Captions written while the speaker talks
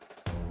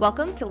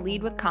Welcome to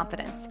Lead with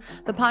Confidence,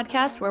 the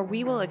podcast where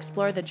we will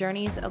explore the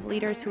journeys of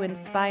leaders who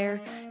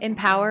inspire,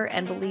 empower,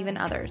 and believe in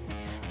others.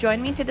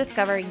 Join me to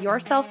discover your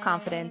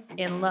self-confidence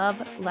in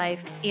love,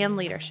 life, and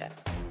leadership.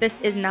 This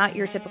is not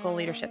your typical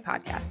leadership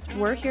podcast.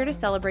 We're here to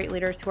celebrate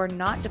leaders who are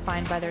not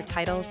defined by their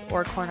titles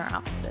or corner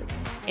offices.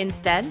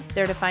 Instead,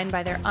 they're defined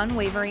by their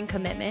unwavering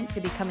commitment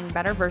to becoming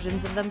better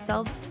versions of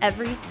themselves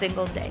every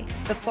single day.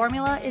 The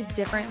formula is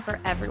different for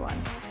everyone.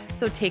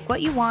 So take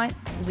what you want,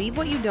 leave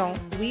what you don't.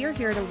 We are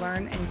here to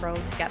learn and grow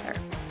together.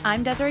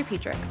 I'm Desiree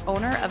Petrick,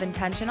 owner of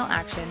Intentional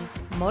Action,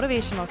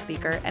 motivational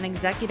speaker, and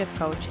executive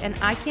coach, and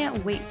I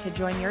can't wait to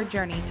join your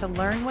journey to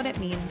learn what it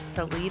means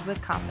to lead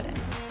with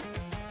confidence.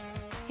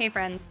 Hey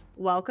friends,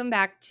 welcome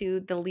back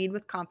to the Lead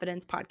with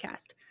Confidence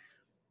podcast.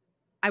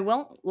 I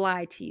won't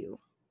lie to you.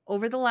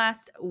 Over the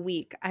last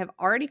week, I have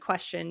already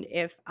questioned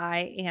if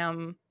I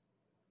am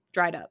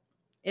dried up,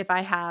 if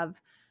I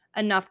have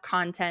enough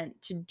content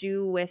to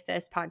do with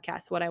this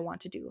podcast what I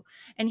want to do.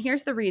 And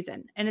here's the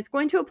reason, and it's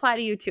going to apply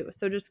to you too,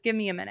 so just give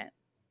me a minute.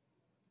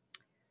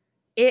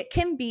 It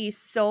can be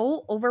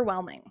so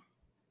overwhelming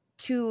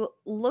to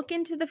look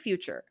into the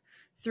future,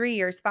 3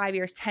 years, 5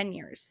 years, 10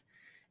 years,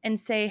 and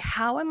say,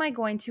 how am I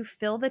going to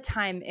fill the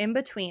time in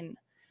between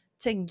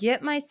to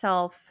get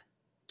myself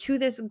to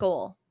this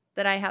goal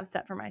that I have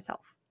set for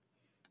myself?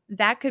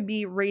 That could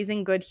be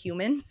raising good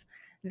humans.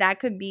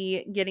 That could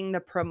be getting the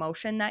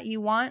promotion that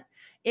you want.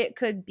 It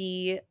could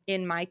be,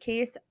 in my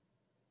case,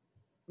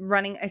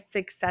 running a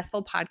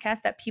successful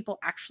podcast that people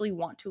actually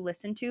want to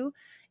listen to.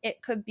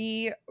 It could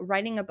be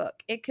writing a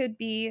book. It could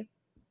be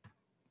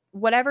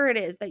whatever it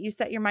is that you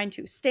set your mind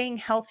to, staying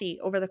healthy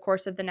over the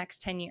course of the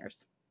next 10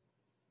 years.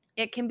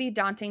 It can be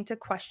daunting to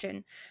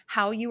question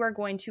how you are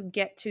going to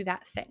get to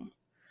that thing.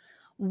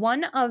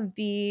 One of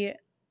the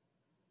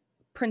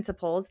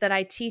principles that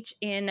I teach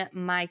in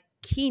my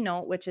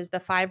keynote, which is the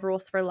 5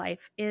 rules for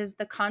life, is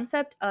the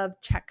concept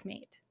of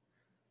checkmate.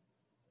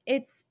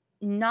 It's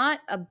not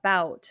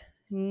about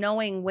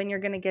knowing when you're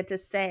going to get to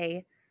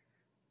say,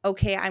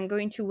 okay, I'm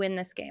going to win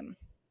this game.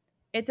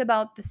 It's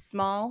about the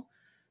small,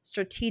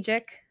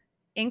 strategic,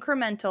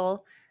 incremental,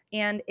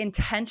 and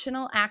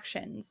intentional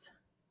actions,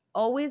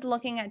 always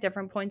looking at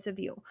different points of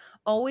view,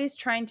 always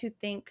trying to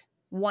think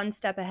one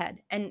step ahead.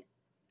 And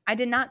I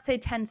did not say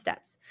 10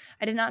 steps.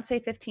 I did not say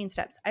 15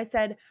 steps. I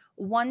said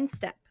one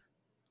step.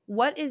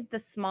 What is the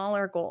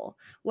smaller goal?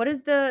 What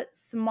is the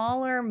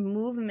smaller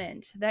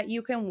movement that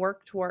you can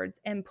work towards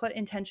and put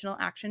intentional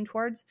action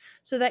towards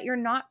so that you're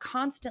not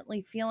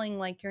constantly feeling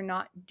like you're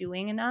not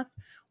doing enough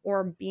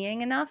or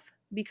being enough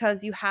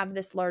because you have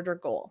this larger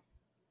goal?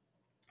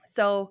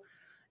 So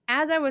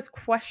as I was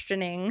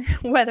questioning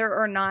whether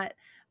or not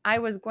I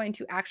was going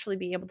to actually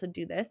be able to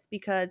do this,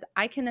 because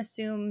I can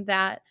assume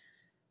that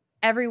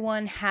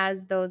everyone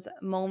has those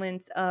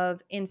moments of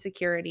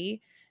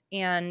insecurity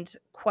and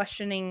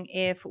questioning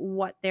if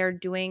what they're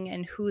doing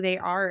and who they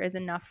are is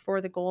enough for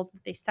the goals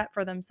that they set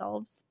for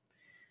themselves.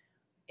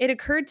 It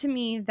occurred to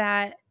me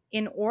that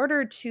in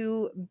order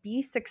to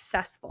be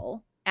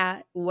successful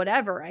at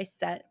whatever I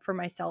set for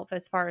myself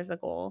as far as a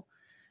goal,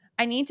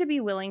 I need to be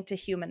willing to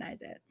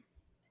humanize it.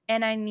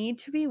 And I need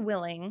to be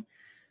willing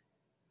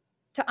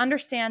to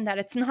understand that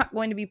it's not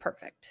going to be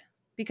perfect.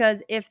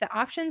 Because if the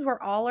options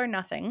were all or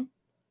nothing,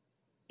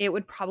 it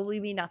would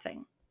probably be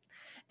nothing.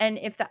 And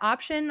if the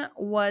option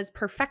was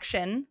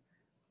perfection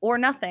or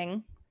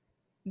nothing,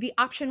 the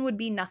option would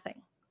be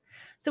nothing.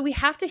 So we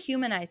have to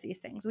humanize these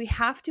things. We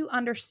have to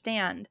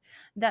understand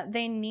that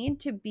they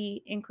need to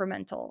be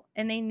incremental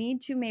and they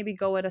need to maybe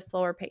go at a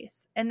slower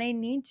pace and they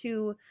need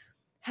to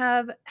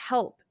have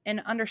help and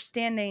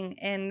understanding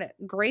and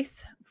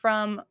grace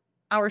from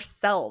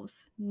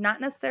ourselves, not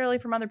necessarily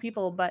from other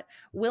people, but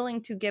willing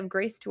to give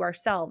grace to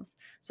ourselves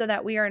so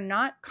that we are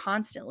not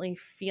constantly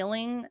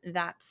feeling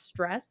that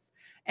stress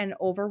and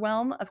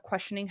overwhelm of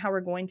questioning how we're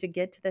going to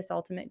get to this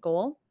ultimate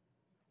goal,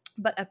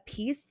 but a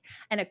peace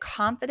and a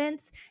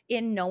confidence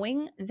in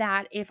knowing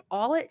that if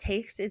all it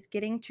takes is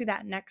getting to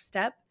that next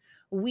step,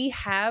 we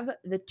have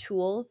the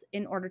tools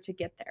in order to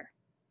get there.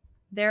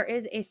 There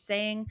is a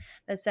saying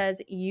that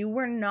says you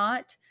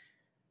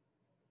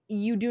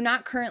do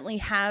not currently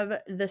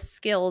have the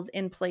skills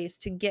in place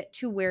to get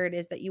to where it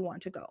is that you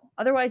want to go.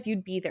 Otherwise,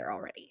 you'd be there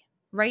already,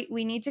 right?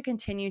 We need to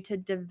continue to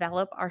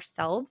develop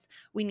ourselves.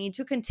 We need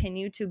to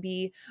continue to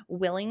be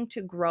willing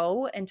to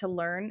grow and to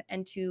learn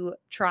and to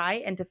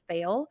try and to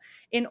fail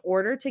in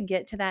order to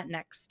get to that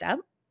next step.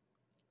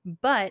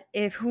 But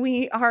if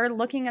we are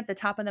looking at the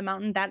top of the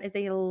mountain, that is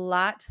a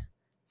lot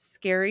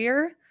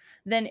scarier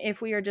than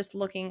if we are just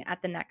looking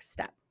at the next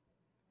step.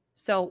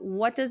 So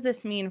what does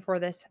this mean for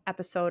this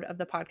episode of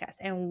the podcast?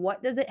 And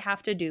what does it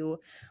have to do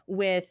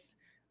with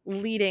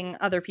leading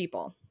other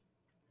people?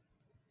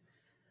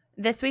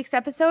 This week's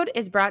episode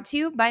is brought to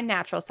you by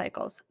Natural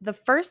Cycles, the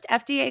first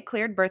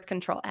FDA-cleared birth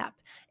control app.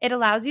 It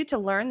allows you to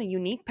learn the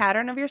unique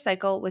pattern of your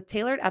cycle with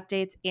tailored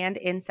updates and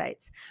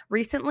insights.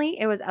 Recently,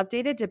 it was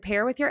updated to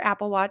pair with your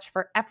Apple Watch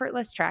for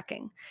effortless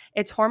tracking.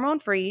 It's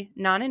hormone-free,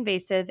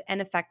 non-invasive,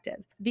 and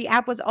effective. The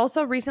app was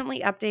also recently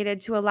updated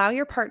to allow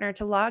your partner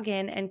to log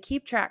in and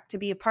keep track to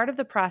be a part of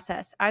the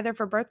process, either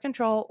for birth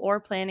control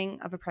or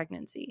planning of a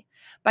pregnancy.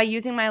 By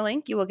using my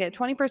link, you will get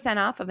 20%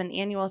 off of an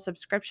annual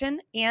subscription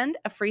and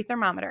a free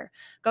thermometer.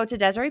 Go to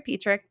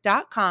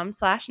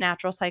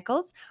DesireePetrick.com/natural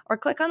cycles or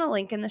click on the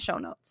link in the show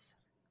notes.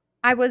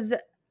 I was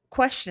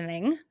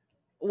questioning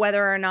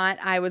whether or not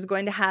I was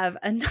going to have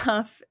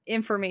enough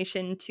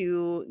information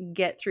to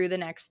get through the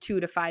next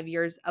 2 to 5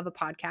 years of a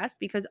podcast,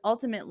 because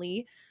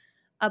ultimately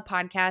a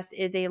podcast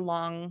is a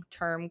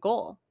long-term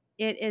goal.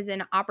 It is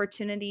an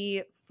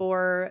opportunity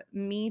for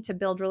me to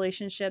build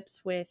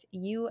relationships with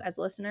you as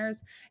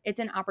listeners. It's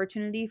an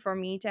opportunity for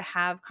me to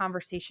have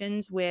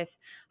conversations with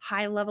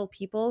high-level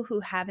people who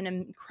have an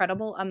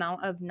incredible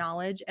amount of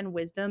knowledge and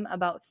wisdom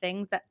about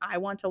things that I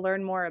want to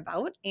learn more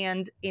about,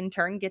 and in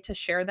turn get to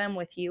share them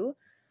with you.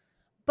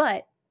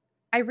 But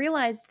I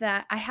realized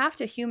that I have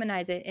to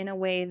humanize it in a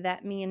way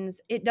that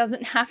means it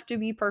doesn't have to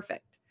be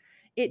perfect.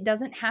 It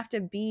doesn't have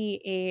to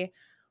be a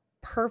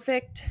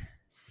perfect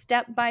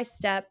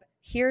step-by-step,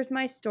 here's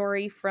my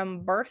story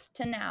from birth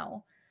to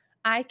now.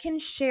 I can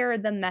share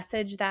the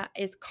message that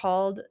is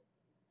called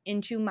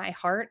into my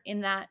heart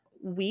in that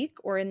week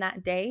or in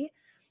that day,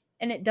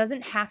 and it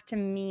doesn't have to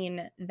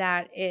mean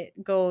that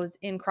it goes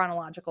in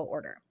chronological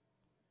order.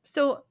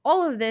 So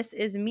all of this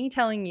is me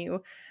telling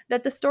you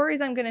that the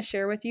stories I'm going to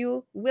share with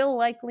you will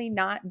likely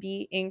not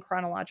be in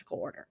chronological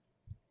order.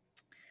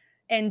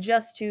 And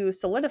just to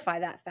solidify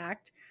that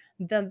fact,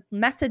 the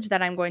message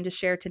that I'm going to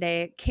share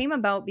today came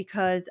about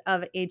because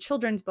of a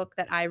children's book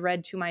that I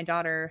read to my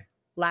daughter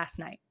last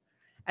night.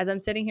 As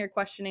I'm sitting here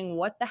questioning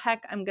what the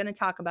heck I'm going to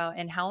talk about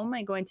and how am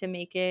I going to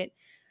make it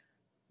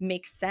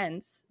make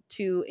sense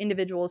to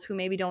individuals who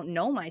maybe don't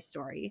know my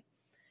story,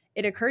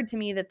 it occurred to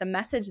me that the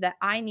message that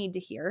I need to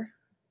hear,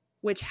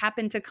 which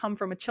happened to come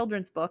from a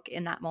children's book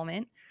in that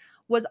moment,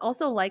 was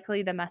also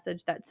likely the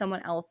message that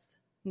someone else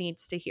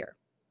needs to hear.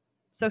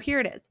 So here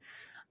it is.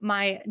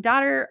 My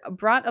daughter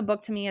brought a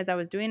book to me as I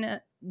was doing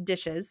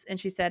dishes, and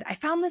she said, I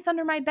found this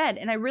under my bed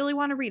and I really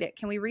want to read it.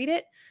 Can we read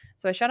it?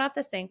 So I shut off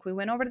the sink. We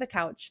went over to the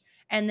couch,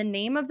 and the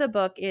name of the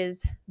book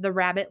is The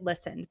Rabbit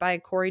Listened by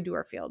Corey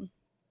Doerfield.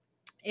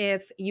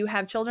 If you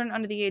have children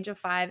under the age of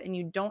 5 and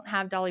you don't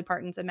have Dolly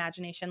Parton's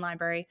Imagination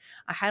Library,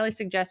 I highly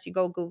suggest you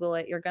go Google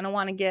it. You're going to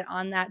want to get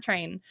on that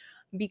train,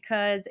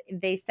 because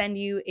they send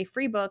you a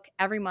free book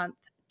every month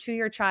to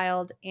your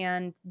child,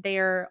 and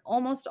they're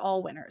almost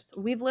all winners.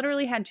 We've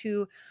literally had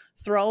to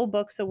throw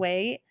books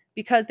away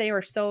because they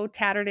were so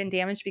tattered and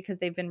damaged because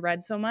they've been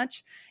read so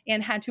much,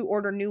 and had to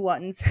order new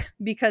ones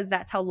because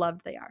that's how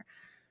loved they are.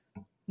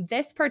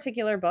 This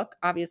particular book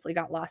obviously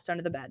got lost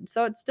under the bed,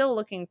 so it's still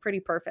looking pretty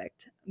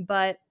perfect.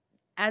 But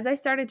as I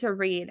started to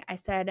read, I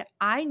said,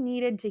 I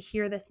needed to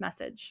hear this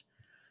message.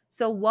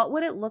 So what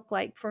would it look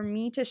like for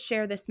me to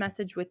share this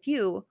message with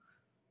you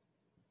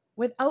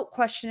without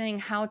questioning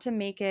how to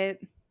make it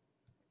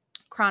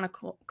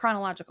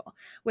chronological,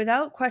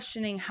 without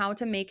questioning how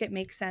to make it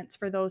make sense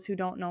for those who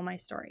don't know my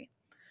story?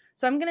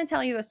 So I'm going to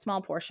tell you a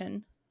small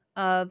portion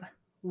of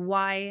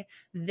why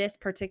this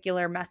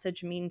particular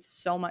message means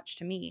so much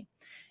to me.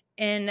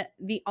 And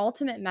the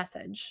ultimate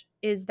message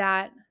is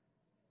that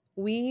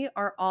we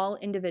are all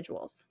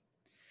individuals.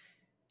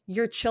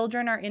 Your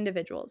children are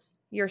individuals.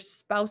 Your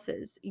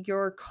spouses,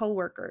 your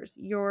coworkers,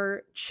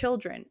 your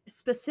children,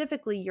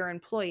 specifically your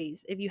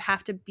employees, if you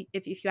happen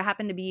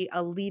to be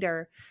a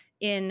leader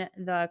in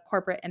the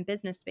corporate and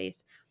business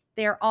space,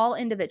 they are all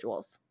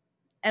individuals.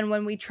 And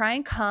when we try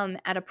and come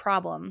at a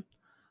problem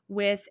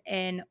with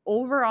an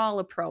overall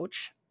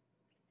approach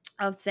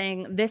of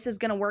saying this is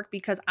going to work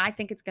because I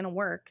think it's going to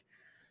work,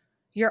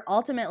 you're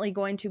ultimately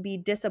going to be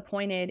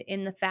disappointed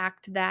in the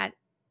fact that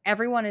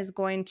everyone is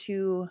going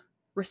to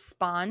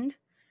respond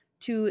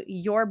to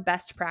your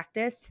best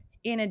practice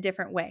in a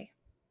different way,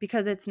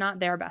 because it's not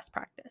their best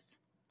practice.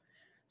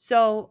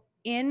 So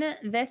in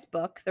this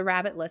book, The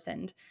Rabbit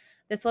Listened,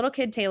 this little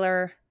kid,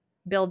 Taylor,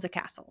 builds a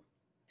castle.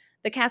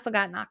 The castle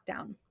got knocked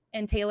down,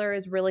 and Taylor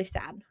is really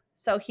sad.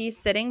 So he's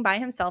sitting by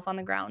himself on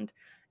the ground,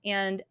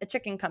 and a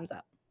chicken comes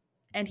up.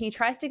 And he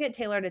tries to get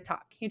Taylor to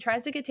talk. He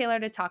tries to get Taylor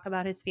to talk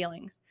about his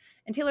feelings.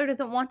 And Taylor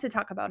doesn't want to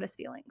talk about his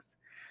feelings.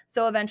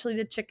 So eventually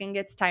the chicken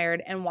gets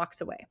tired and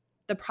walks away,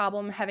 the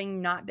problem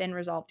having not been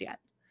resolved yet.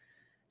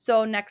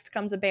 So next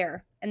comes a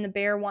bear. And the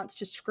bear wants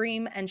to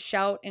scream and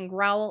shout and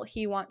growl.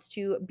 He wants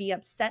to be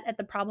upset at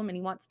the problem, and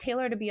he wants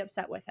Taylor to be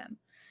upset with him.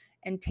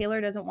 And Taylor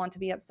doesn't want to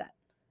be upset.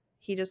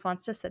 He just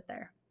wants to sit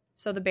there.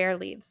 So the bear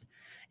leaves.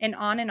 And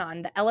on.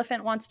 The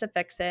elephant wants to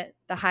fix it.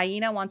 The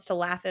hyena wants to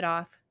laugh it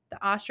off.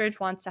 The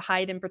ostrich wants to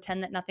hide and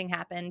pretend that nothing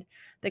happened.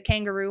 The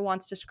kangaroo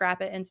wants to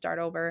scrap it and start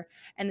over.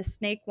 And the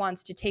snake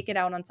wants to take it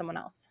out on someone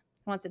else.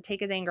 He wants to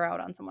take his anger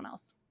out on someone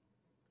else.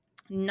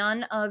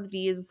 None of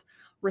these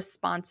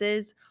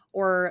responses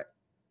or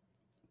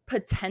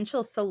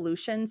potential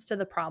solutions to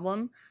the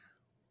problem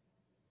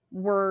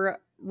were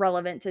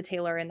relevant to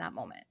Taylor in that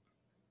moment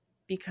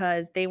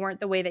because they weren't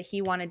the way that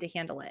he wanted to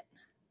handle it.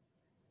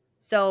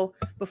 So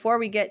before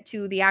we get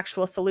to the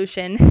actual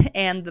solution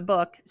and the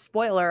book,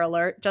 spoiler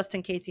alert, just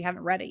in case you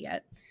haven't read it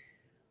yet,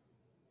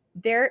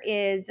 there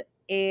is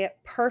a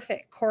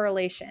perfect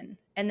correlation.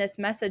 And this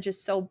message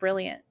is so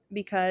brilliant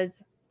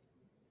because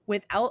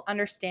without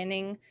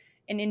understanding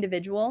an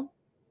individual,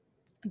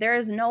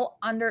 there's no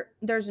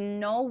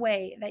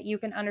way that you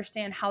can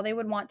understand how they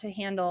would want to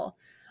handle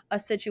a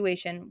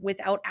situation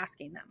without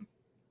asking them.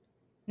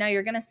 Now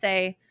you're going to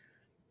say,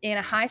 in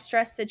a high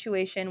stress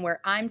situation where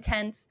I'm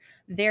tense,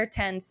 they're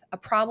tense, a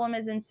problem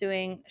is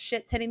ensuing,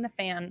 shit's hitting the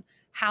fan,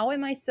 how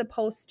am I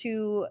supposed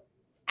to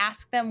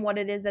ask them what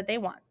it is that they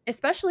want,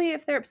 especially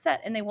if they're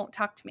upset and they won't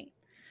talk to me?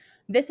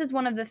 This is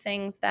one of the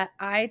things that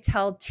I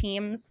tell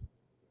teams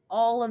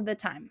all of the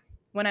time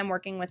when I'm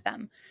working with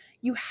them.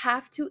 You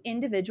have to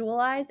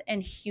individualize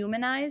and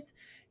humanize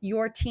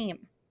your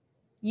team.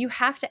 You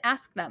have to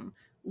ask them,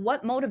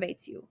 what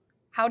motivates you?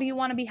 How do you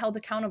want to be held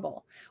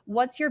accountable?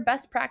 What's your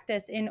best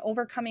practice in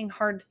overcoming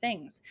hard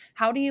things?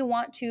 How do you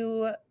want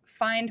to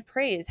find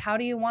praise? How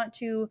do you want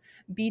to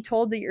be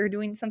told that you're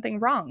doing something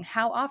wrong?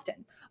 How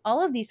often?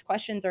 All of these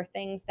questions are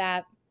things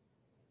that,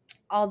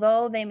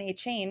 although they may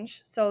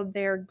change, so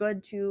they're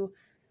good to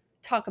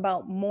talk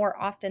about more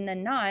often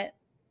than not,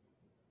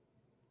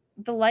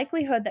 the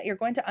likelihood that you're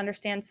going to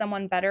understand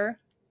someone better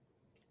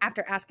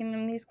after asking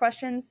them these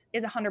questions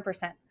is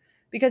 100%.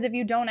 Because if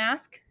you don't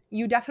ask,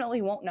 you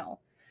definitely won't know.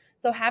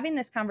 So having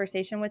this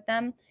conversation with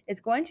them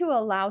is going to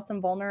allow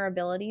some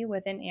vulnerability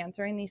within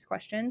answering these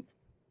questions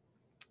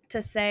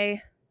to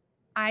say,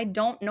 I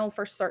don't know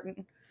for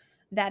certain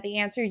that the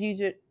answers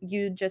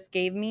you just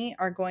gave me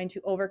are going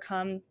to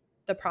overcome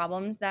the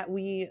problems that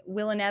we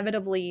will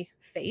inevitably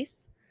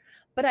face.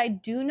 But I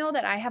do know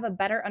that I have a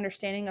better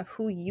understanding of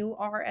who you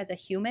are as a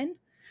human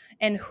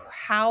and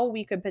how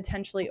we could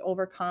potentially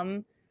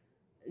overcome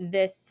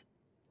this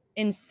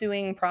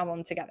ensuing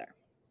problem together.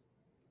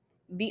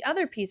 The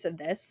other piece of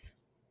this,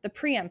 the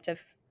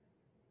preemptive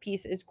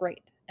piece, is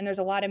great, and there's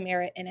a lot of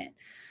merit in it.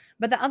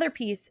 But the other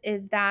piece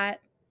is that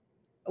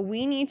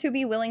we need to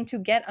be willing to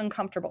get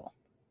uncomfortable,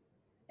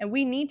 and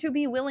we need to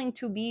be willing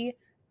to be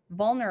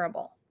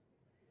vulnerable.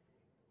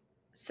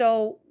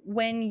 So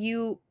when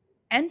you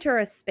enter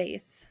a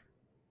space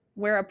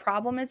where a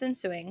problem is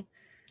ensuing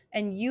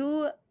and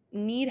you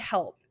need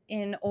help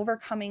in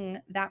overcoming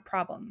that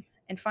problem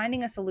and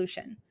finding a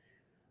solution,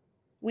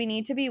 we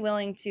need to be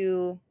willing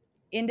to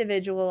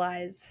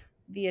individualize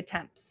the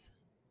attempts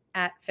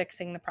at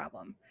fixing the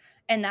problem.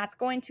 And that's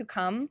going to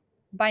come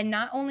by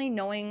not only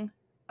knowing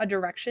a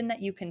direction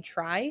that you can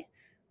try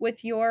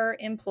with your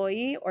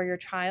employee or your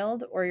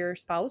child or your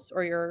spouse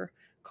or your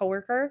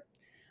coworker,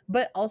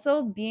 but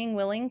also being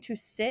willing to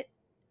sit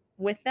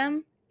with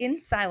them in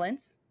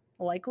silence,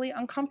 likely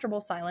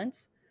uncomfortable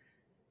silence,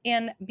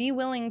 and be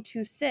willing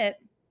to sit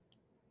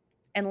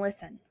and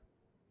listen.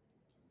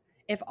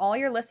 If all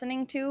you're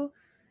listening to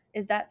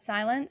is that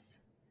silence,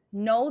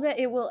 know that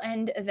it will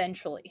end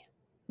eventually.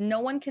 No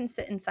one can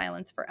sit in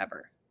silence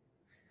forever.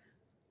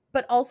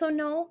 But also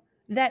know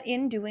that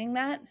in doing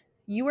that,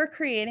 you are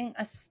creating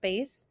a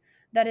space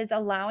that is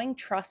allowing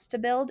trust to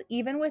build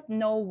even with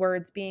no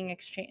words being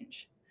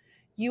exchanged.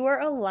 You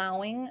are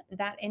allowing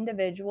that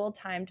individual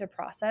time to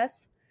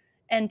process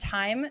and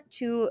time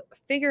to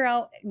figure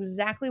out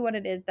exactly what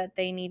it is that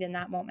they need in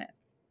that moment.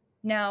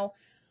 Now,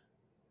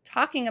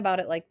 talking about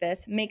it like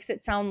this makes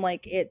it sound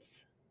like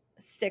it's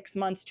 6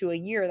 months to a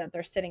year that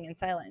they're sitting in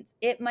silence.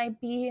 It might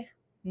be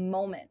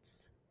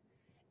moments.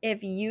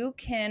 If you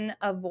can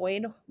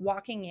avoid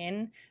walking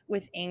in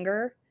with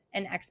anger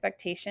and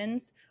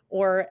expectations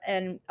or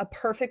a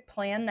perfect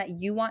plan that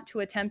you want to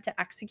attempt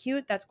to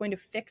execute that's going to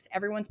fix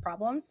everyone's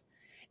problems,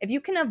 if you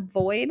can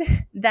avoid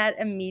that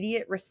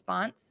immediate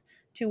response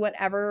to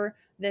whatever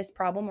this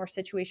problem or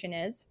situation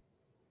is,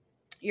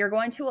 you're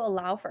going to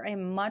allow for a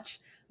much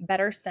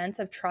better sense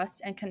of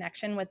trust and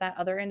connection with that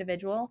other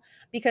individual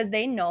because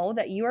they know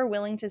that you are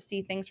willing to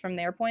see things from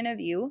their point of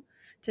view,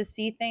 to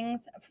see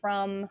things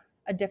from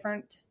a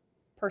different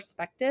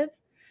perspective,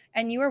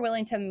 and you are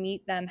willing to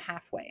meet them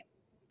halfway.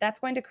 That's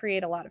going to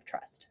create a lot of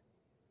trust.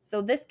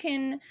 So this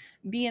can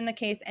be in the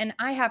case, and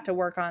I have to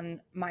work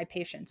on my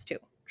patience too,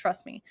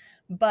 trust me.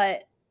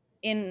 But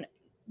in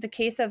the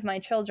case of my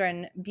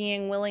children,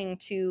 being willing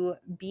to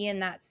be in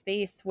that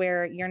space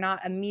where you're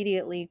not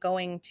immediately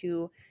going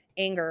to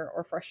anger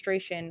or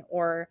frustration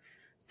or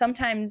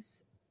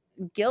sometimes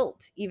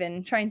guilt,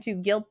 even trying to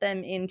guilt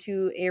them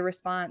into a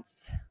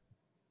response,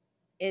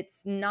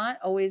 it's not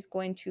always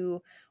going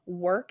to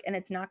work and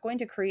it's not going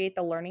to create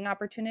the learning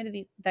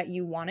opportunity that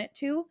you want it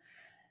to,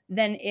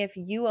 than if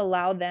you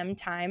allow them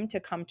time to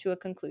come to a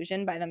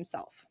conclusion by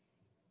themselves.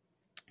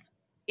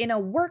 In a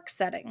work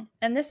setting,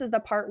 and this is the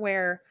part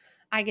where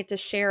I get to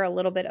share a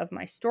little bit of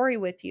my story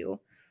with you.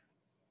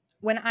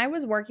 When I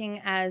was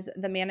working as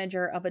the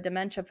manager of a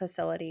dementia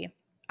facility,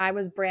 I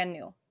was brand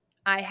new.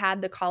 I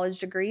had the college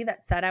degree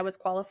that said I was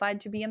qualified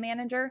to be a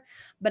manager,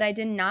 but I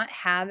did not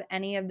have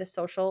any of the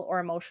social or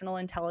emotional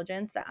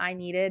intelligence that I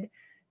needed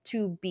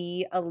to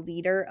be a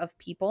leader of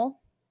people.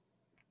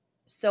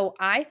 So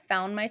I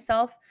found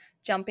myself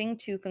jumping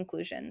to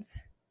conclusions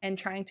and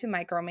trying to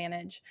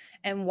micromanage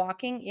and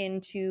walking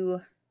into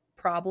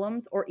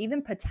problems or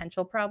even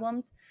potential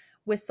problems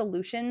with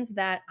solutions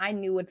that I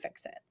knew would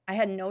fix it. I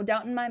had no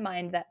doubt in my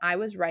mind that I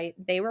was right,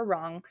 they were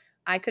wrong,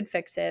 I could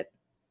fix it,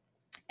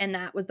 and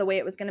that was the way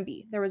it was going to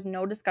be. There was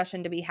no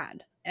discussion to be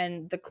had.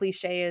 And the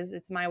cliche is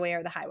it's my way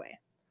or the highway.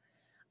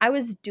 I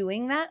was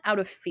doing that out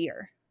of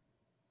fear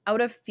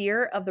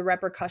of the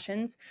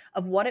repercussions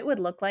of what it would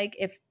look like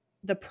if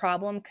the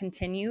problem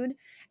continued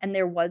and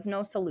there was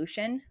no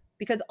solution,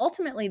 because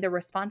ultimately the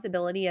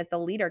responsibility as the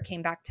leader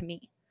came back to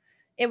me.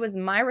 It was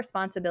my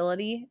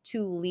responsibility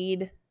to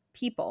lead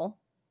people,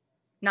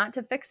 not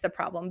to fix the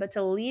problem, but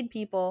to lead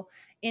people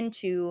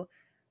into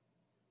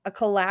a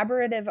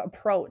collaborative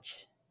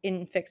approach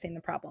in fixing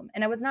the problem.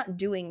 And I was not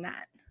doing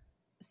that.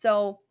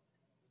 So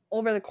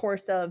over the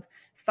course of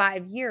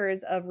 5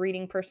 years of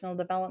reading personal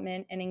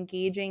development and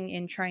engaging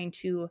in trying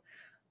to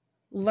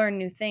learn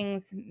new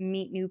things,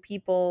 meet new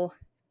people,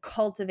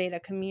 cultivate a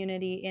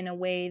community in a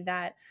way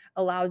that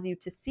allows you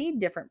to see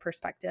different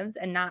perspectives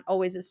and not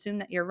always assume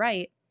that you're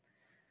right,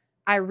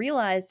 I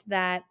realized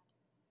that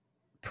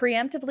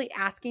preemptively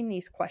asking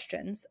these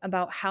questions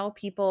about how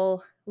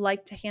people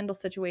like to handle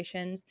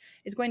situations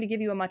is going to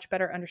give you a much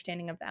better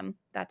understanding of them.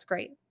 That's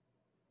great.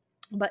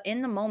 But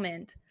in the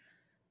moment,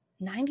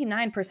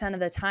 99% of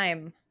the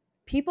time,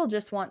 people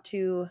just want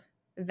to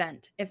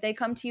vent. If they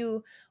come to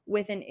you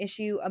with an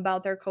issue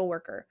about their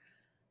coworker,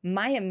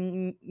 my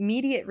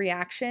immediate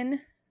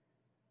reaction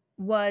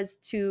was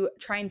to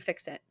try and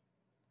fix it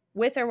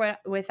with or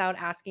without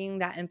asking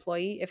that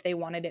employee if they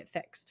wanted it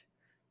fixed.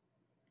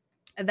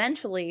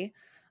 Eventually,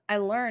 I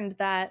learned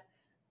that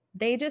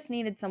they just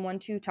needed someone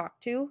to talk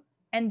to,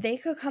 and they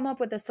could come up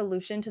with a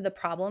solution to the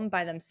problem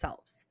by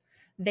themselves.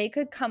 They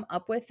could come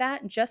up with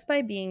that just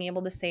by being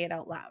able to say it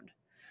out loud.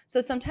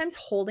 So sometimes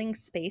holding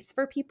space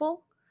for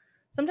people,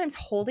 sometimes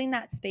holding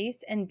that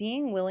space and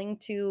being willing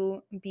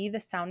to be the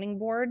sounding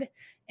board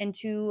and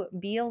to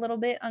be a little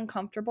bit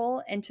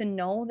uncomfortable and to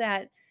know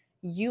that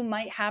you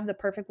might have the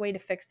perfect way to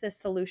fix this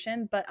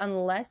solution, but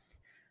unless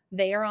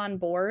they are on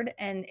board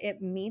and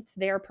it meets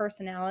their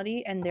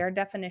personality and their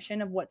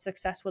definition of what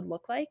success would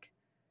look like,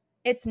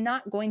 it's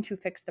not going to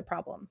fix the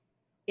problem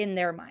in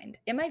their mind.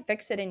 It might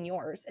fix it in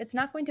yours. It's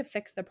not going to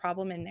fix the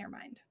problem in their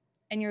mind.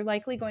 And you're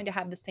likely going to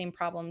have the same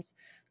problems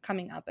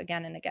coming up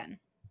again and again.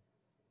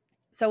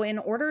 So in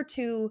order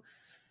to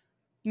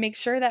make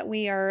sure that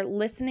we are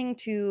listening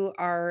to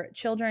our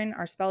children,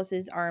 our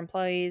spouses, our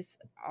employees,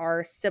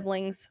 our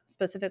siblings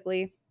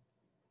specifically,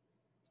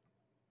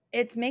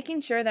 it's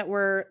making sure that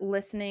we're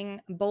listening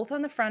both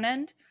on the front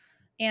end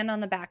and on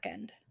the back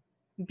end.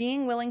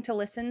 Being willing to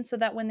listen so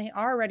that when they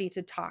are ready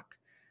to talk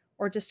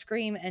or to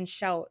scream and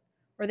shout,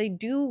 or they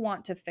do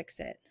want to fix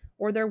it,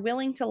 or they're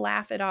willing to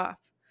laugh it off,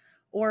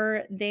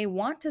 or they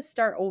want to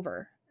start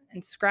over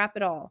and scrap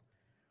it all,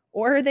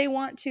 or they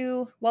want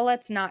to, well,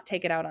 let's not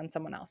take it out on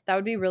someone else. That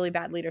would be really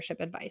bad leadership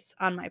advice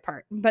on my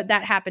part, but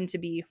that happened to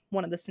be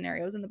one of the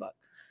scenarios in the book.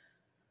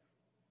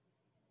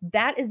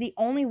 That is the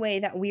only way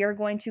that we are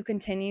going to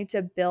continue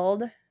to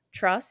build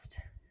trust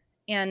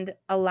and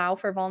allow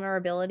for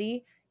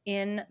vulnerability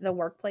in the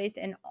workplace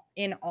and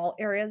in all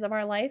areas of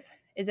our life,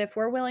 is if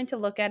we're willing to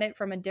look at it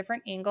from a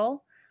different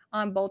angle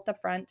on both the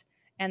front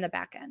and the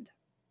back end.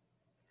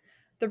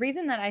 The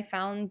reason that I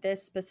found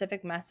this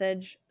specific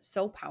message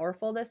so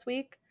powerful this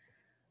week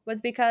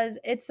was because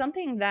it's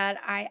something that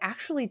I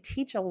actually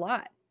teach a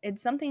lot.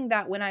 It's something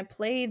that when I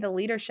play the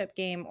leadership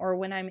game or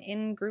when I'm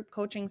in group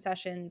coaching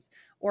sessions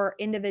or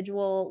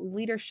individual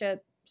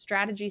leadership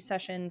strategy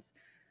sessions,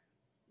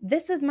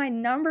 this is my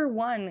number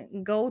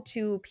one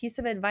go-to piece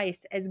of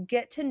advice, is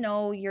get to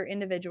know your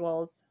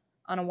individuals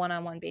on a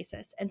one-on-one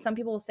basis. And some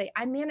people will say,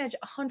 I manage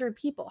 100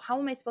 people. How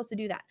am I supposed to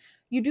do that?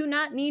 You do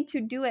not need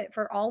to do it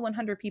for all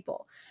 100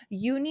 people.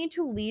 You need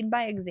to lead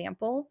by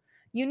example.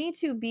 You need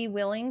to be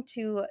willing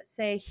to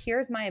say,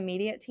 here's my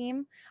immediate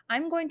team.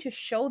 I'm going to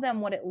show them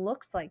what it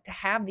looks like to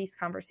have these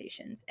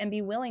conversations, and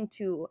be willing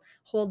to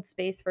hold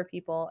space for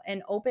people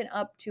and open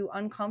up to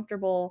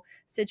uncomfortable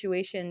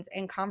situations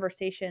and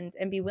conversations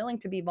and be willing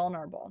to be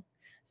vulnerable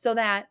so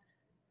that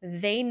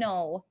they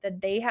know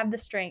that they have the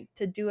strength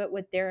to do it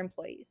with their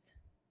employees.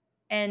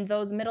 And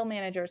those middle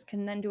managers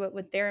can then do it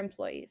with their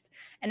employees.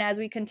 And as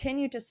we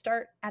continue to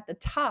start at the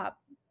top,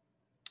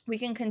 we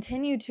can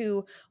continue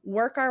to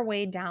work our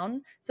way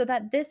down so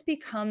that this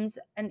becomes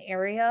an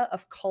area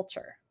of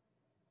culture.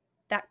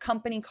 That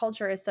company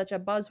culture is such a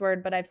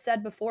buzzword, but I've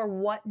said before,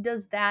 what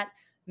does that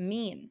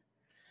mean?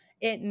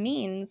 It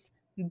means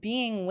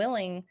being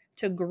willing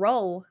to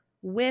grow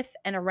with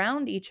and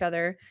around each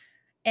other,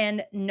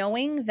 and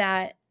knowing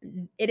that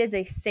it is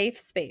a safe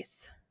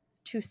space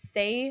to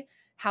say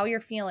how you're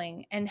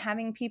feeling, and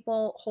having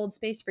people hold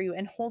space for you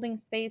and holding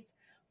space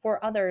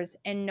for others,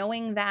 and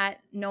knowing that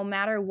no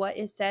matter what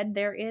is said,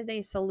 there is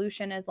a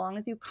solution as long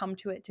as you come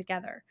to it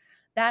together.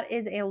 That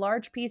is a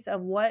large piece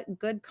of what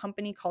good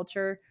company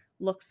culture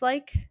looks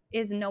like,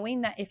 is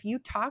knowing that if you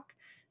talk,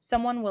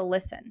 someone will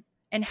listen.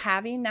 And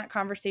having that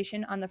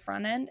conversation on the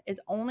front end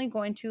is only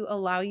going to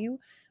allow you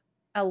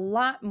a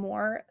lot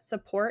more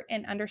support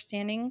and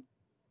understanding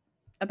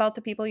about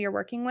the people you're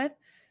working with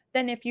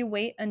than if you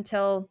wait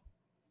until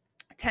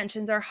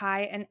tensions are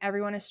high and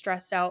everyone is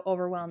stressed out,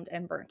 overwhelmed,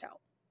 and burnt out.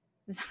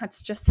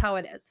 That's just how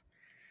it is.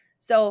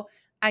 So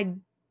I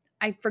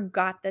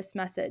forgot this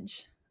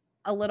message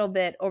a little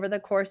bit over the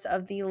course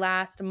of the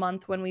last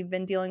month when we've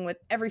been dealing with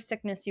every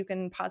sickness you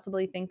can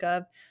possibly think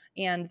of,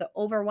 and the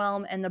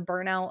overwhelm and the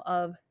burnout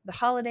of the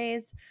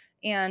holidays,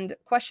 and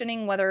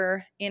questioning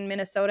whether in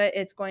Minnesota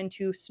it's going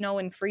to snow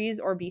and freeze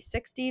or be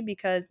 60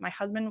 because my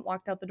husband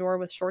walked out the door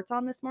with shorts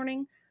on this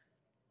morning.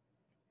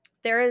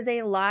 There is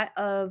a lot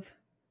of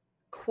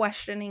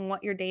questioning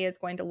what your day is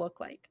going to look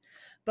like.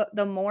 But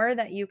the more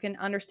that you can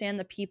understand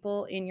the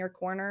people in your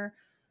corner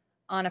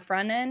on a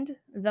front end,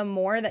 the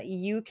more that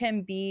you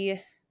can be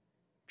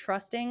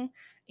trusting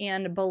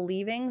and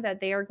believing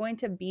that they are going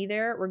to be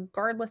there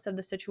regardless of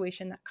the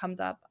situation that comes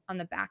up on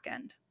the back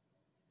end.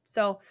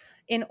 So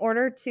in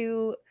order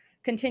to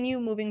continue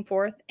moving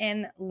forth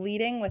and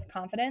leading with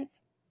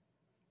confidence,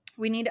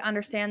 we need to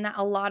understand that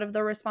a lot of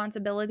the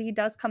responsibility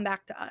does come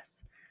back to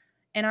us,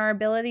 and our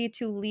ability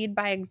to lead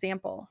by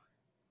example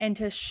and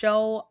to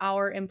show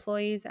our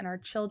employees and our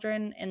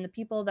children and the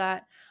people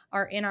that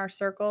are in our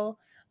circle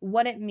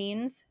what it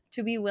means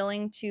to be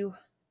willing to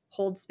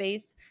hold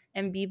space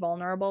and be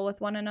vulnerable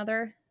with one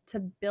another to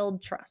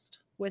build trust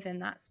within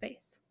that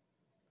space.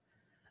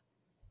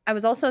 I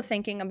was also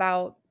thinking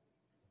about,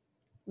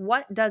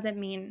 what does it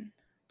mean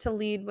to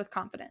lead with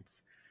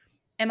confidence?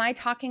 Am I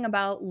talking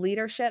about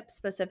leadership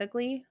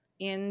specifically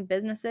in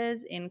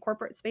businesses, in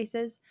corporate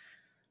spaces?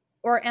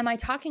 Or am I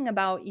talking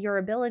about your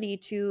ability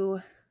to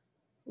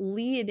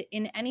lead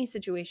in any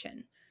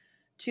situation,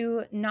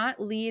 to not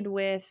lead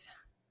with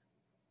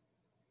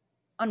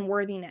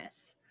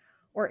unworthiness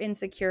or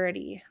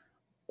insecurity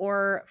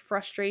or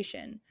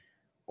frustration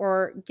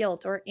or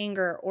guilt or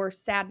anger or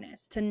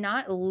sadness, to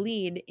not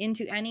lead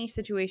into any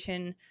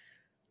situation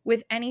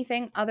with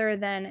anything other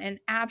than an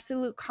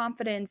absolute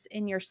confidence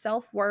in your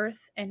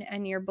self-worth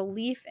and your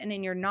belief and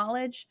in your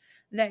knowledge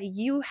that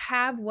you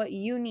have what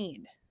you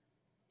need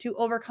to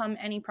overcome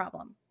any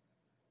problem.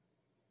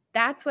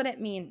 That's what it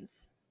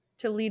means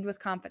to lead with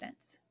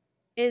confidence,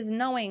 is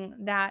knowing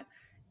that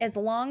as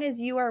long as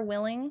you are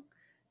willing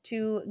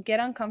to get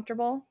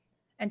uncomfortable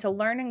and to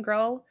learn and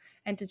grow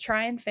and to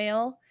try and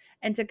fail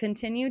and to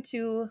continue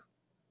to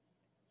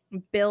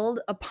build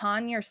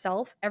upon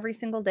yourself every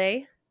single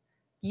day,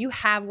 you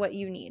have what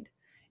you need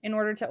in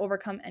order to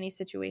overcome any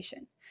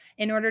situation,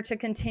 in order to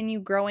continue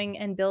growing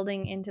and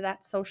building into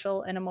that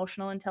social and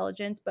emotional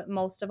intelligence, but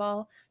most of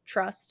all,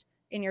 trust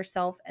in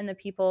yourself and the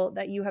people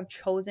that you have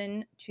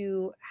chosen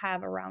to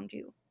have around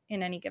you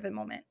in any given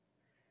moment.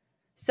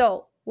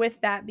 So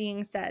with that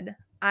being said,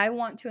 I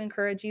want to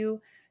encourage you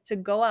to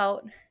go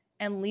out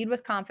and lead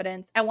with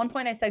confidence. At one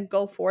point I said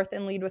go forth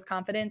and lead with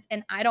confidence,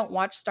 and I don't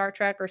watch Star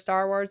Trek or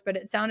Star Wars, but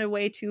it sounded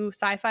way too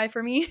sci-fi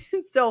for me.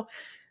 So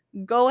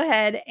go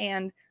ahead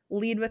and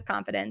lead with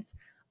confidence.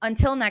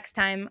 Until next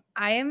time,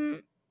 I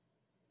am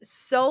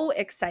so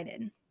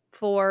excited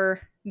for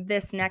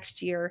this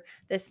next year,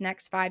 this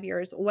next 5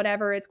 years,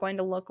 whatever it's going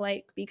to look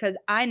like, because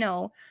I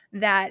know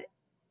that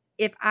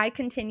if I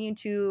continue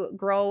to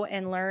grow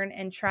and learn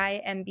and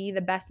try and be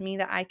the best me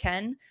that I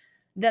can,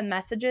 the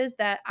messages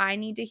that I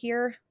need to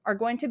hear are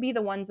going to be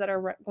the ones that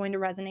are going to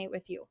resonate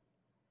with you.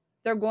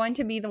 They're going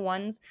to be the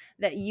ones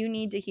that you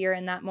need to hear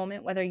in that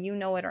moment, whether you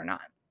know it or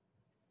not.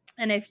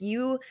 And if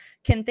you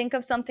can think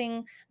of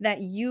something that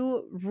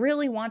you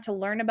really want to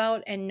learn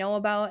about and know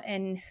about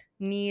and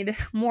need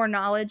more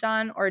knowledge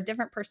on or a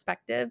different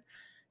perspective,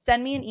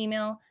 send me an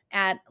email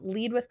at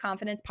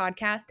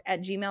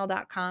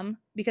leadwithconfidencepodcast@gmail.com,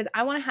 because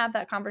I want to have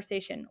that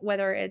conversation,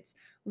 whether it's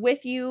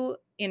with you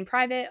in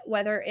private,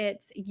 whether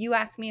it's you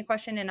ask me a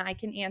question and I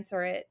can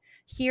answer it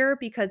here,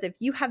 because if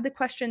you have the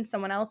question,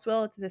 someone else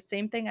will. It's the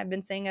same thing I've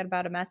been saying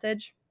about a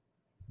message.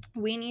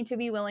 We need to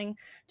be willing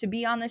to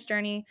be on this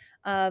journey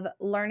of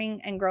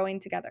learning and growing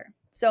together.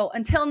 So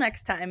until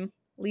next time,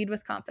 lead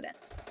with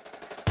confidence.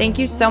 Thank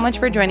you so much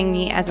for joining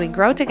me as we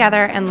grow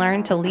together and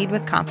learn to lead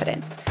with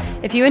confidence.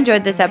 If you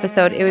enjoyed this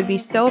episode, it would be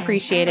so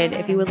appreciated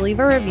if you would leave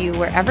a review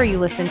wherever you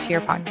listen to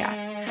your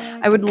podcasts.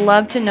 I would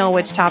love to know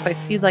which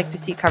topics you'd like to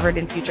see covered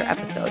in future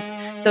episodes.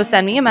 So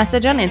send me a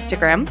message on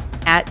Instagram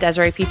at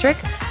Desiree Petrick,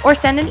 or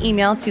send an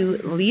email to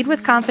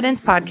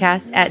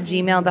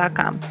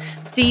leadwithconfidencepodcast@gmail.com.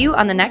 See you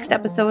on the next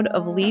episode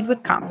of Lead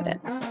with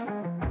Confidence.